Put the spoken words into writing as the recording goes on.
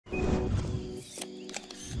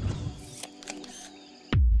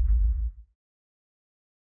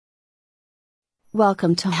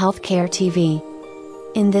Welcome to Healthcare TV.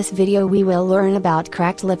 In this video we will learn about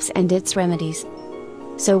cracked lips and its remedies.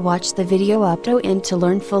 So watch the video up to end to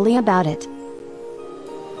learn fully about it.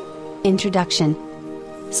 Introduction.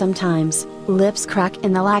 Sometimes, lips crack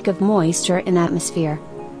in the lack of moisture in atmosphere.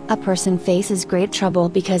 A person faces great trouble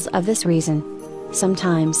because of this reason.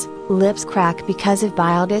 Sometimes, lips crack because of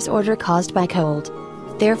bile disorder caused by cold.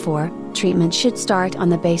 Therefore, treatment should start on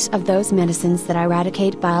the base of those medicines that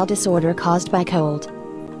eradicate bile disorder caused by cold.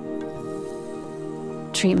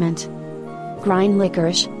 Treatment. Grind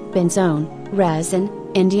licorice, benzoin, resin,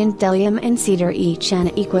 Indian bdellium and cedar each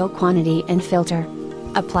in equal quantity and filter.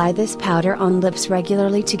 Apply this powder on lips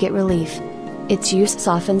regularly to get relief. Its use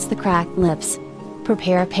softens the cracked lips.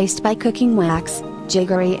 Prepare a paste by cooking wax,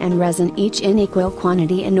 jiggery and resin each in equal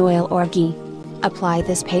quantity in oil or ghee. Apply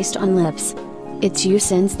this paste on lips. Its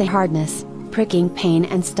use ends the hardness, pricking pain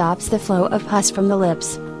and stops the flow of pus from the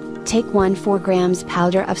lips. Take 4 grams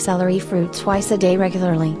powder of celery fruit twice a day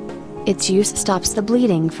regularly. Its use stops the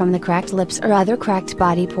bleeding from the cracked lips or other cracked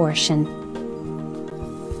body portion.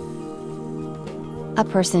 A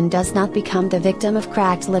person does not become the victim of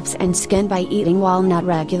cracked lips and skin by eating walnut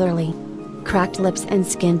regularly. Cracked lips and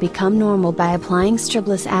skin become normal by applying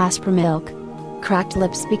Striblis aspar milk. Cracked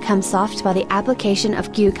lips become soft by the application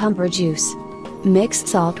of cucumber juice. Mix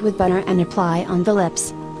salt with butter and apply on the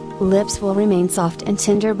lips. Lips will remain soft and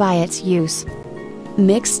tender by its use.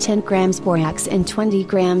 Mix 10 grams borax and 20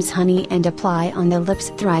 grams honey and apply on the lips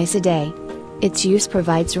thrice a day. Its use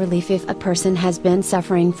provides relief if a person has been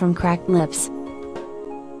suffering from cracked lips.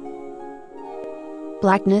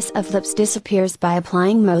 Blackness of lips disappears by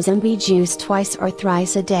applying Mozambique juice twice or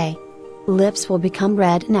thrice a day. Lips will become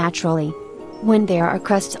red naturally. When there are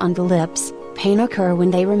crusts on the lips, pain occurs when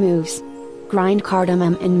they removes. Grind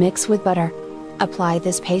cardamom and mix with butter. Apply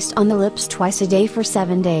this paste on the lips twice a day for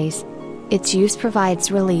 7 days. Its use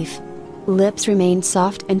provides relief. Lips remain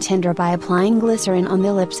soft and tender by applying glycerin on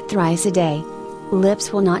the lips thrice a day.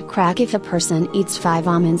 Lips will not crack if a person eats 5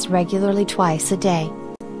 almonds regularly twice a day.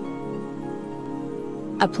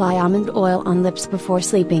 Apply almond oil on lips before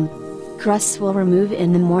sleeping. Crusts will remove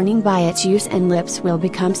in the morning by its use and lips will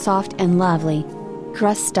become soft and lovely.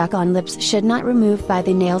 Crust stuck on lips should not remove by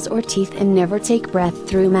the nails or teeth and never take breath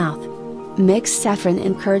through mouth. Mix saffron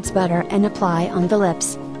and curds butter and apply on the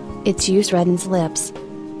lips. Its use reddens lips.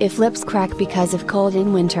 If lips crack because of cold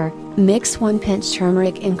in winter, mix 1 pinch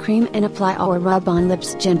turmeric in cream and apply or rub on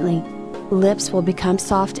lips gently. Lips will become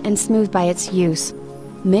soft and smooth by its use.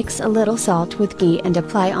 Mix a little salt with ghee and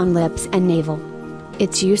apply on lips and navel.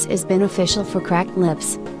 Its use is beneficial for cracked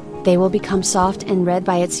lips. They will become soft and red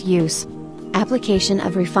by its use. Application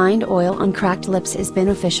of refined oil on cracked lips is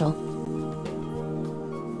beneficial.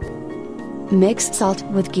 Mix salt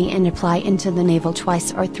with ghee and apply into the navel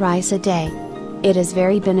twice or thrice a day. It is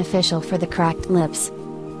very beneficial for the cracked lips.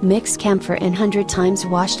 Mix camphor in 100 times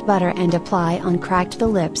washed butter and apply on cracked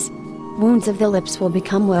lips. Wounds of the lips will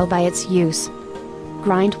become well by its use.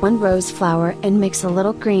 Grind 1 rose flower and mix a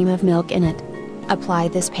little cream of milk in it. Apply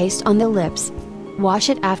this paste on the lips. Wash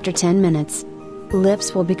it after 10 minutes.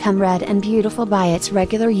 Lips will become red and beautiful by its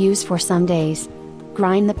regular use for some days.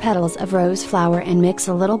 Grind the petals of rose flower and mix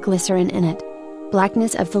a little glycerin in it.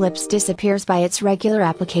 Blackness of the lips disappears by its regular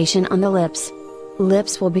application on the lips.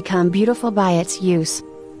 Lips will become beautiful by its use.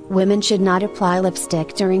 Women should not apply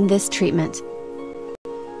lipstick during this treatment.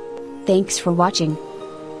 Thanks for watching.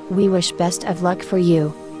 We wish best of luck for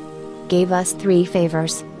you. Gave us 3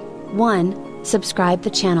 favors. 1. Subscribe the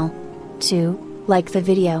channel. 2. Like the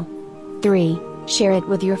video. 3. Share it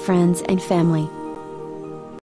with your friends and family.